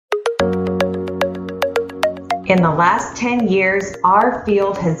In the last 10 years, our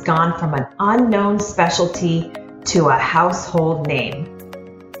field has gone from an unknown specialty to a household name.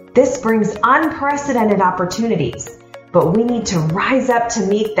 This brings unprecedented opportunities, but we need to rise up to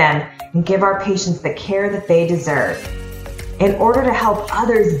meet them and give our patients the care that they deserve. In order to help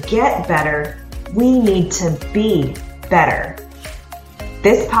others get better, we need to be better.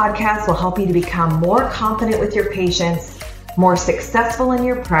 This podcast will help you to become more confident with your patients, more successful in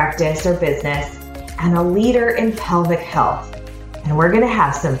your practice or business, and a leader in pelvic health. And we're going to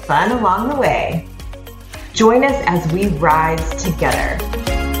have some fun along the way. Join us as we rise together.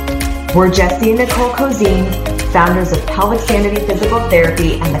 We're Jesse and Nicole Cozine, founders of Pelvic Sanity Physical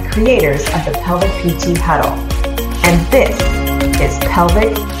Therapy and the creators of the Pelvic PT Huddle. And this is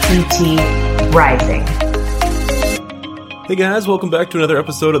Pelvic PT Rising. Hey guys, welcome back to another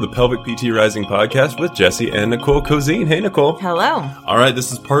episode of the Pelvic PT Rising podcast with Jesse and Nicole Cozine. Hey Nicole. Hello. All right,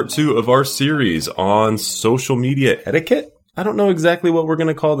 this is part 2 of our series on social media etiquette. I don't know exactly what we're going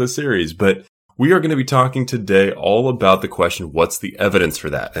to call this series, but we are going to be talking today all about the question, what's the evidence for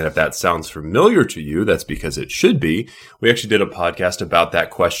that? And if that sounds familiar to you, that's because it should be. We actually did a podcast about that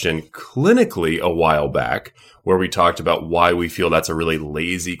question clinically a while back, where we talked about why we feel that's a really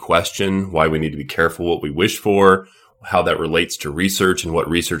lazy question, why we need to be careful what we wish for, how that relates to research and what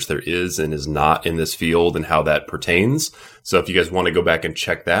research there is and is not in this field and how that pertains. So if you guys want to go back and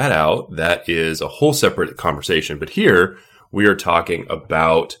check that out, that is a whole separate conversation. But here we are talking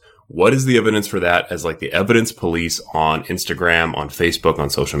about what is the evidence for that as like the evidence police on Instagram, on Facebook,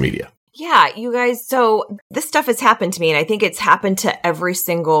 on social media. Yeah, you guys, so this stuff has happened to me, and I think it's happened to every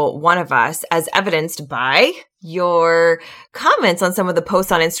single one of us, as evidenced by your comments on some of the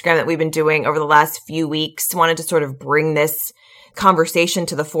posts on Instagram that we've been doing over the last few weeks. Wanted to sort of bring this conversation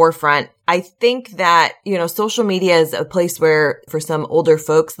to the forefront. I think that, social media is a place where for some older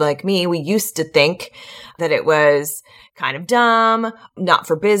folks like me, we used to think that it was kind of dumb, not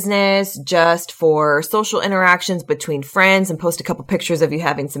for business, just for social interactions between friends, and post a couple pictures of you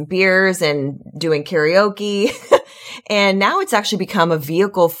having some beers and doing karaoke. And now it's actually become a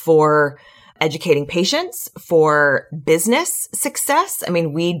vehicle for educating patients, for business success. I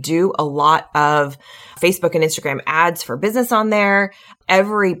mean, we do a lot of Facebook and Instagram ads for business on there.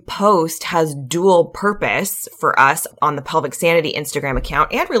 Every post has dual purpose for us on the Pelvic Sanity Instagram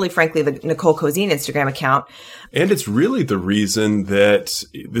account and really, frankly, the Nicole Cozine Instagram account. And it's really the reason that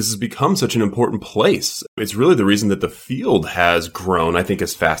this has become such an important place. It's really the reason that the field has grown, I think,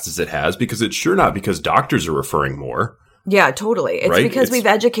 as fast as it has, because it's sure not because doctors are referring more. Yeah, totally. It's right? because we've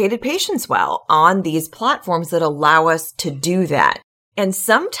educated patients well on these platforms that allow us to do that. And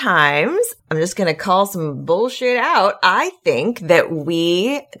sometimes, I'm just going to call some bullshit out, I think that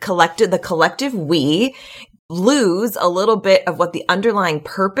the collective we lose a little bit of what the underlying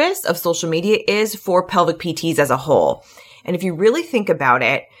purpose of social media is for pelvic PTs as a whole. And if you really think about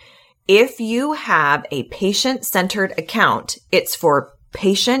it, if you have a patient-centered account, it's for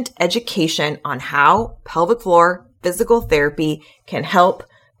patient education on how pelvic floor physical therapy can help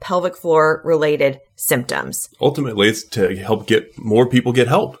pelvic floor related symptoms. Ultimately, it's to help get more people get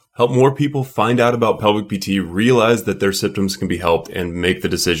help more people find out about pelvic PT, realize that their symptoms can be helped, and make the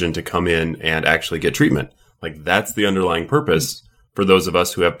decision to come in and actually get treatment. Like, that's the underlying purpose for those of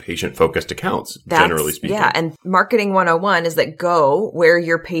us who have patient-focused accounts, generally speaking. Yeah, and Marketing 101 is that go where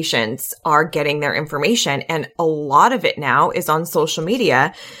your patients are getting their information. And a lot of it now is on social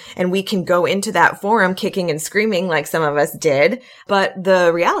media. And we can go into that forum kicking and screaming like some of us did. But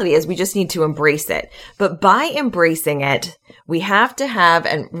the reality is we just need to embrace it. But by embracing it, we have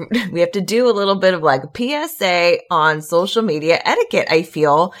to do a little bit of like PSA on social media etiquette, I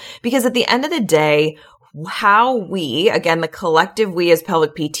feel, because at the end of the day, how we, again, the collective we as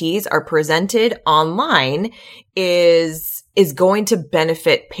pelvic PTs are presented online is going to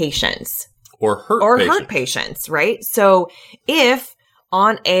benefit patients. Or hurt patients, right? So if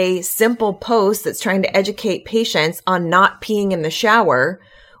on a simple post that's trying to educate patients on not peeing in the shower,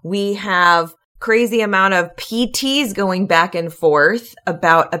 we have crazy amount of PTs going back and forth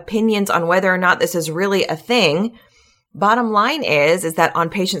about opinions on whether or not this is really a thing. Bottom line is that on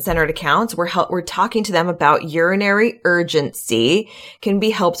patient-centered accounts, we're talking to them about urinary urgency can be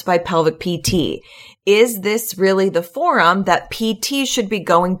helped by pelvic PT. Is this really the forum that PT should be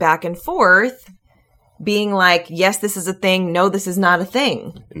going back and forth, being like, yes, this is a thing, no, this is not a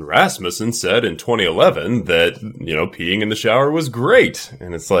thing? And Rasmussen said in 2011 that, peeing in the shower was great.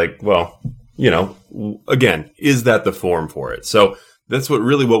 And it's like, well, again, is that the forum for it? So that's what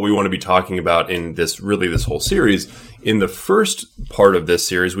we want to be talking about in this whole series. In the first part of this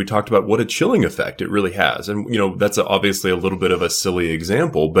series, we talked about what a chilling effect it really has. And, that's obviously a little bit of a silly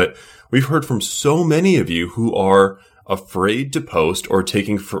example, but we've heard from so many of you who are afraid to post or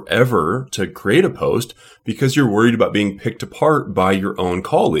taking forever to create a post because you're worried about being picked apart by your own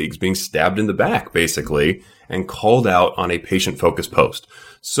colleagues, being stabbed in the back, basically, and called out on a patient-focused post.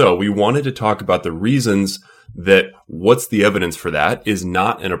 So we wanted to talk about the reasons that what's the evidence for that is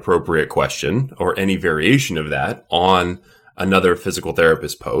not an appropriate question or any variation of that on another physical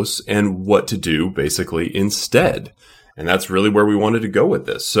therapist post, and what to do basically instead. And that's really where we wanted to go with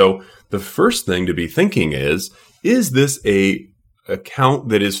this. So the first thing to be thinking is this a account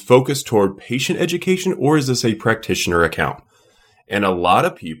that is focused toward patient education, or is this a practitioner account? And a lot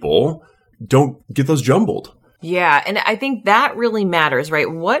of people don't get those jumbled. Yeah. And I think that really matters, right?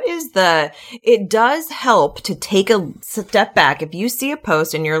 It does help to take a step back. If you see a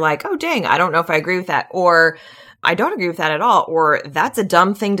post and you're like, oh, dang, I don't know if I agree with that, or I don't agree with that at all, or that's a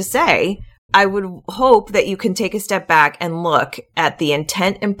dumb thing to say, I would hope that you can take a step back and look at the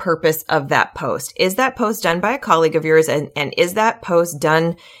intent and purpose of that post. Is that post done by a colleague of yours? And is that post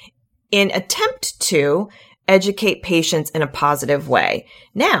done in attempt to educate patients in a positive way?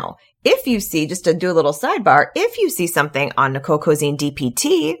 Now, if you see, just to do a little sidebar, if you see something on Nicole Cozine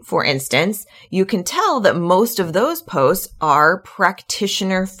DPT, for instance, you can tell that most of those posts are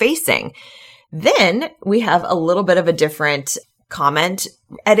practitioner facing. Then we have a little bit of a different comment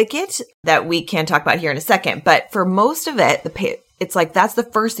etiquette that we can talk about here in a second. But for most of it, it's like that's the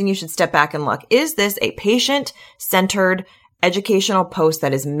first thing you should step back and look. Is this a patient-centered educational post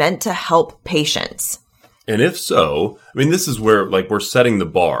that is meant to help patients? And if so, this is where we're setting the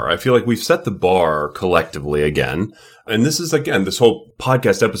bar. I feel like we've set the bar collectively again. And this is, again, this whole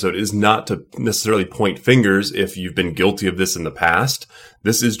podcast episode is not to necessarily point fingers if you've been guilty of this in the past.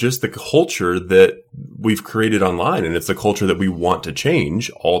 This is just the culture that we've created online. And it's the culture that we want to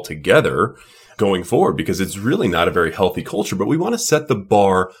change altogether going forward, because it's really not a very healthy culture. But we want to set the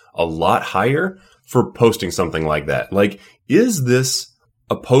bar a lot higher for posting something like that. Is this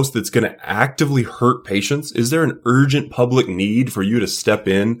a post that's going to actively hurt patients? Is there an urgent public need for you to step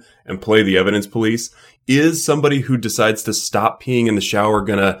in and play the evidence police? Is somebody who decides to stop peeing in the shower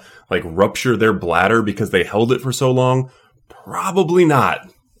going to rupture their bladder because they held it for so long? Probably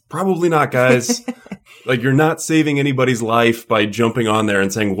not. Probably not, guys. You're not saving anybody's life by jumping on there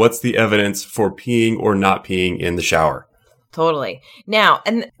and saying, what's the evidence for peeing or not peeing in the shower? Totally. Now,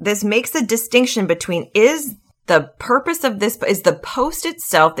 and this makes a distinction between the purpose of this, is the post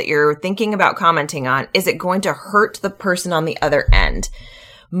itself that you're thinking about commenting on, is it going to hurt the person on the other end?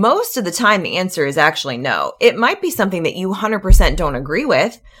 Most of the time, the answer is actually no. It might be something that you 100% don't agree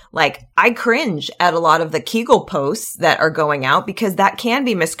with. I cringe at a lot of the Kegel posts that are going out because that can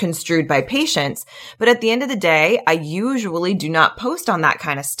be misconstrued by patients. But at the end of the day, I usually do not post on that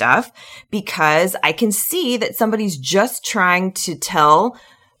kind of stuff because I can see that somebody's just trying to tell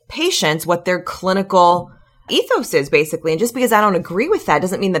patients what their clinical ethos is, basically. And just because I don't agree with that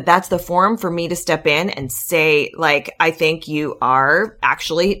doesn't mean that that's the forum for me to step in and say, I think you are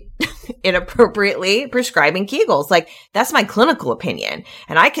actually inappropriately prescribing Kegels. That's my clinical opinion.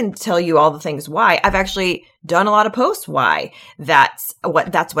 And I can tell you all the things why. I've actually done a lot of posts why that's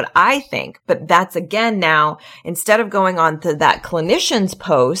what I think. But that's, again, now, instead of going on to that clinician's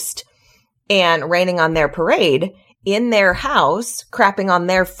post and raining on their parade in their house, crapping on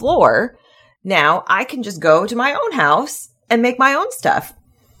their floor, now I can just go to my own house and make my own stuff.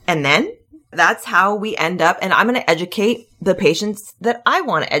 And then that's how we end up. And I'm going to educate the patients that I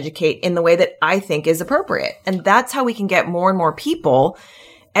want to educate in the way that I think is appropriate. And that's how we can get more and more people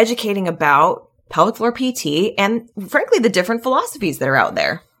educating about pelvic floor PT and, frankly, the different philosophies that are out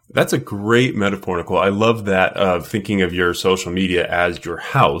there. That's a great metaphor, Nicole. I love that of thinking of your social media as your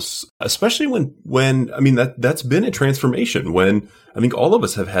house, especially when that's been a transformation. When I think all of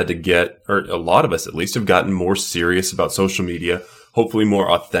us have had to get, or a lot of us at least, have gotten more serious about social media, hopefully more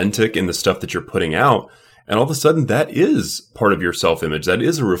authentic in the stuff that you're putting out. And all of a sudden, that is part of your self-image. That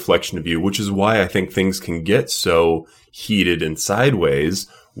is a reflection of you, which is why I think things can get so heated and sideways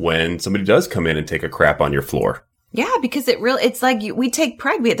when somebody does come in and take a crap on your floor. Yeah, because it's like we take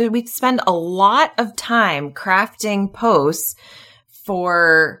pride. We spend a lot of time crafting posts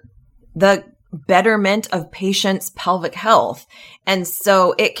for the betterment of patients' pelvic health. And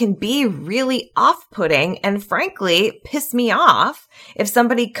so it can be really off-putting and, frankly, piss me off if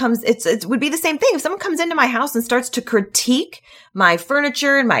somebody comes, it would be the same thing. If someone comes into my house and starts to critique my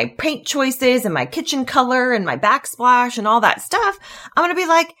furniture and my paint choices and my kitchen color and my backsplash and all that stuff, I'm going to be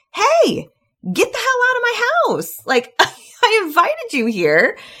like, hey, get the hell out of my house. I invited you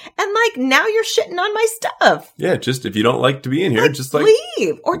here, and like now you're shitting on my stuff. Yeah, just if you don't like to be in here, just like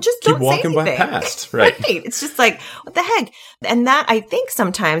leave or just keep don't walking say anything. by past. Right. Right. It's just like, what the heck? And that I think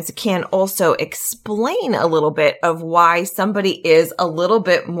sometimes can also explain a little bit of why somebody is a little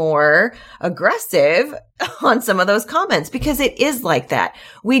bit more aggressive on some of those comments, because it is like that.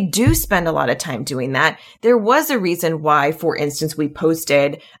 We do spend a lot of time doing that. There was a reason why, for instance, we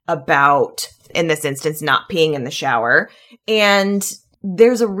posted about, in this instance, not peeing in the shower. And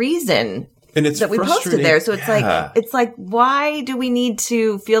there's a reason and it's that we posted there. So it's like, why do we need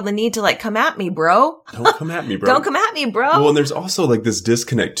to feel the need to like, come at me, bro? Don't come at me, bro. Don't come at me, bro. Well, and there's also like this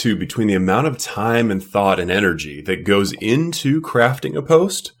disconnect too between the amount of time and thought and energy that goes into crafting a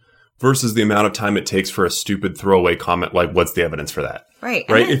post versus the amount of time it takes for a stupid throwaway comment. Like, what's the evidence for that? Right.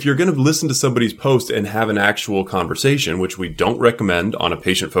 Right. If you're going to listen to somebody's post and have an actual conversation, which we don't recommend on a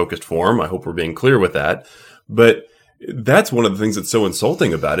patient-focused forum, I hope we're being clear with that. But that's one of the things that's so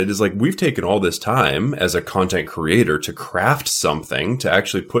insulting about it is like we've taken all this time as a content creator to craft something, to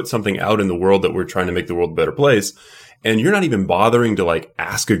actually put something out in the world that we're trying to make the world a better place. And you're not even bothering to like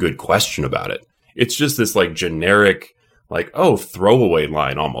ask a good question about it. It's just this like generic, like, oh, throwaway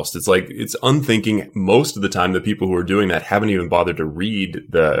line almost. It's like, it's unthinking. Most of the time, the people who are doing that haven't even bothered to read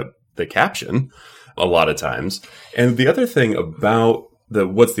the caption a lot of times. And the other thing about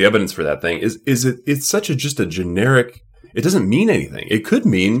what's the evidence for that thing it's such just a generic, it doesn't mean anything. It could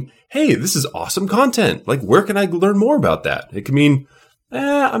mean, hey, this is awesome content. Like, where can I learn more about that? It could mean,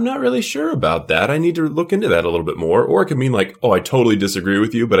 I'm not really sure about that. I need to look into that a little bit more. Or it could mean like, oh, I totally disagree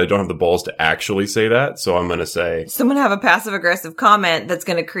with you, but I don't have the balls to actually say that. So I'm going to say, someone have a passive aggressive comment that's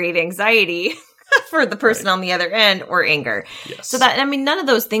going to create anxiety for the person on the other end, or anger. Yes. So that, I mean, none of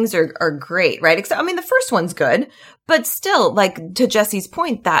those things are great, right? Except, I mean, the first one's good, but still, like to Jesse's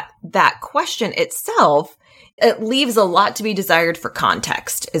point, that question itself, it leaves a lot to be desired for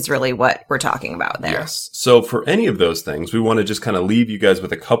context is really what we're talking about there. Yes. So for any of those things, we want to just kind of leave you guys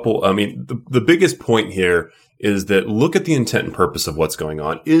with a couple. I mean, the biggest point here is that look at the intent and purpose of what's going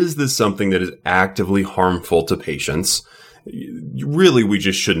on. Is this something that is actively harmful to patients? Really, we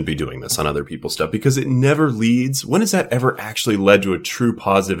just shouldn't be doing this on other people's stuff because it never leads. When has that ever actually led to a true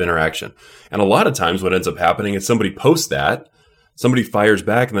positive interaction? And a lot of times what ends up happening is somebody posts that, somebody fires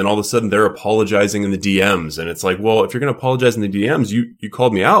back, and then all of a sudden they're apologizing in the DMs. And it's like, well, if you're going to apologize in the DMs, you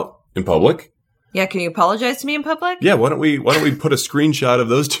called me out in public. Yeah, can you apologize to me in public? Yeah, why don't we put a screenshot of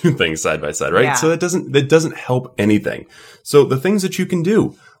those two things side by side, right? Yeah. So that doesn't help anything. So the things that you can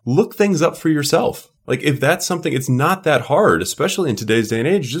do, look things up for yourself. Like if that's something, it's not that hard, especially in today's day and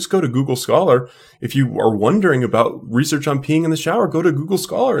age. Just go to Google Scholar. If you are wondering about research on peeing in the shower, go to Google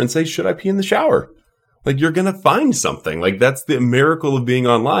Scholar and say, should I pee in the shower? Like you're going to find something. Like that's the miracle of being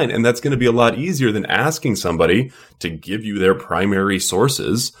online. And that's going to be a lot easier than asking somebody to give you their primary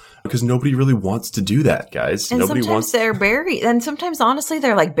sources because nobody really wants to do that, guys. And nobody sometimes wants. They're buried. And sometimes, honestly,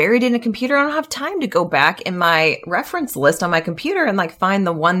 they're like buried in a computer. I don't have time to go back in my reference list on my computer and like find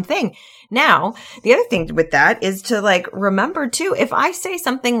the one thing. Now, the other thing with that is to like remember too, if I say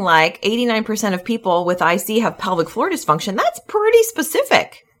something like 89% of people with IC have pelvic floor dysfunction, that's pretty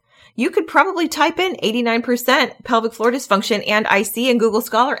specific. You could probably type in 89% pelvic floor dysfunction and IC in Google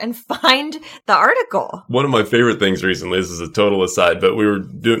Scholar and find the article. One of my favorite things recently, this is a total aside, but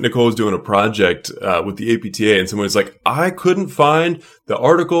Nicole was doing a project with the APTA and someone was like, I couldn't find the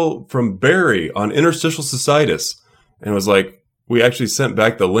article from Barry on interstitial cystitis. And I was like, we actually sent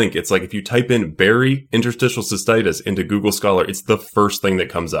back the link. It's like if you type in Barry interstitial cystitis into Google Scholar, it's the first thing that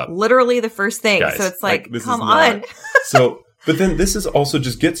comes up. Literally the first thing. Guys, so it's like this come is not, on. So, but then this is also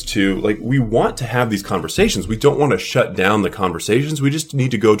just gets to like, we want to have these conversations. We don't want to shut down the conversations. We just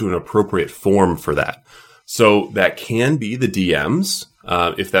need to go to an appropriate form for that. So that can be the DMs.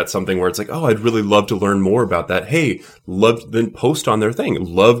 If that's something where it's like, oh, I'd really love to learn more about that. Hey, then post on their thing.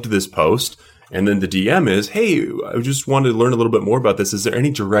 Loved this post. And then the DM is, hey, I just wanted to learn a little bit more about this. Is there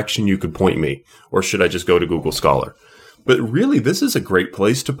any direction you could point me? Or should I just go to Google Scholar? But really, this is a great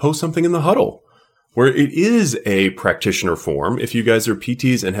place to post something in the huddle where it is a practitioner forum. If you guys are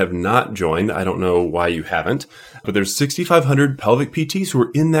PTs and have not joined, I don't know why you haven't, but there's 6,500 pelvic PTs who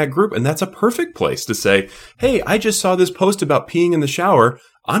are in that group. And that's a perfect place to say, hey, I just saw this post about peeing in the shower.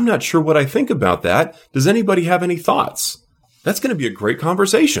 I'm not sure what I think about that. Does anybody have any thoughts? That's going to be a great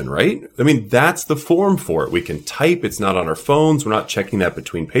conversation, right? I mean, that's the form for it. We can type. It's not on our phones. We're not checking that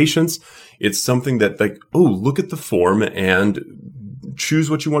between patients. It's something that like, oh, look at the form and choose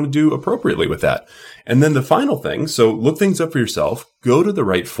what you want to do appropriately with that. And then the final thing, so look things up for yourself, go to the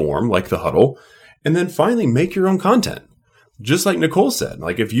right form like the huddle, and then finally make your own content. just like Nicole said,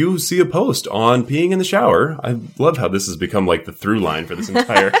 like if you see a post on peeing in the shower, I love how this has become like the through line for this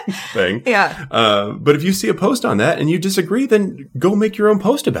entire thing. Yeah. But if you see a post on that and you disagree, then go make your own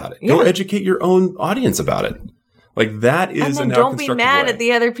post about it. Yeah. Go educate your own audience about it. Like that is and then don't be mad at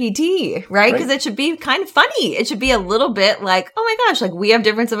the other PT, right? Because it should be kind of funny. It should be a little bit like, oh my gosh, like we have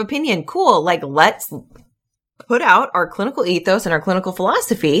difference of opinion. Cool. Like let's put out our clinical ethos and our clinical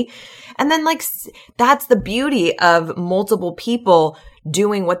philosophy. And then like, that's the beauty of multiple people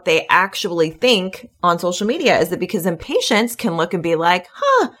doing what they actually think on social media, is that because then patients can look and be like,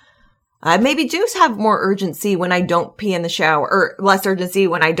 I maybe do have more urgency when I don't pee in the shower, or less urgency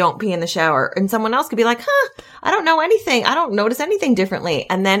when I don't pee in the shower. And someone else could be like, I don't know anything. I don't notice anything differently.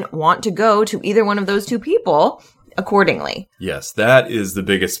 And then want to go to either one of those two people accordingly. Yes, that is the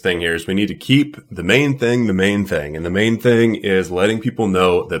biggest thing here, is we need to keep the main thing the main thing. And the main thing is letting people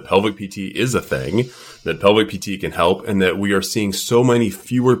know that pelvic PT is a thing, that pelvic PT can help, and that we are seeing so many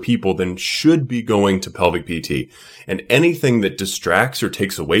fewer people than should be going to pelvic PT. And anything that distracts or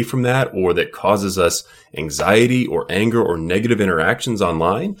takes away from that, or that causes us anxiety or anger or negative interactions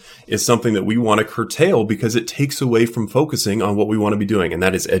online, is something that we want to curtail, because it takes away from focusing on what we want to be doing, and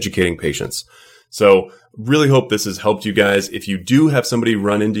that is educating patients. So really hope this has helped you guys. If you do have somebody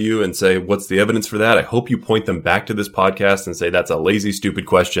run into you and say, what's the evidence for that? I hope you point them back to this podcast and say, that's a lazy, stupid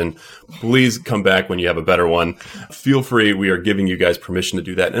question. Please come back when you have a better one. Feel free. We are giving you guys permission to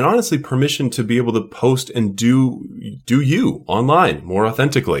do that. And honestly, permission to be able to post and do you online more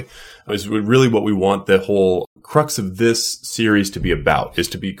authentically. Is really what we want the whole crux of this series to be about, is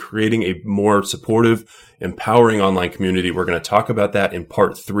to be creating a more supportive, empowering online community. We're going to talk about that in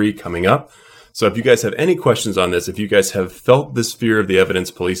part 3 coming up. So if you guys have any questions on this, if you guys have felt this fear of the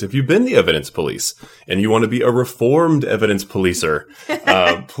evidence police, if you've been the evidence police and you want to be a reformed evidence policer,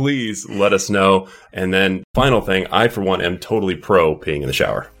 please let us know. And then final thing, I for one am totally pro peeing in the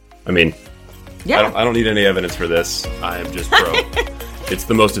shower. I mean, yeah. I don't need any evidence for this. I am just pro. It's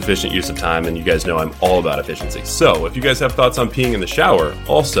the most efficient use of time, and you guys know I'm all about efficiency. So if you guys have thoughts on peeing in the shower,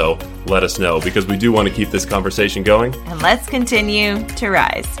 also let us know, because we do want to keep this conversation going. And let's continue to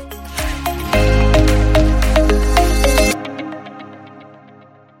rise.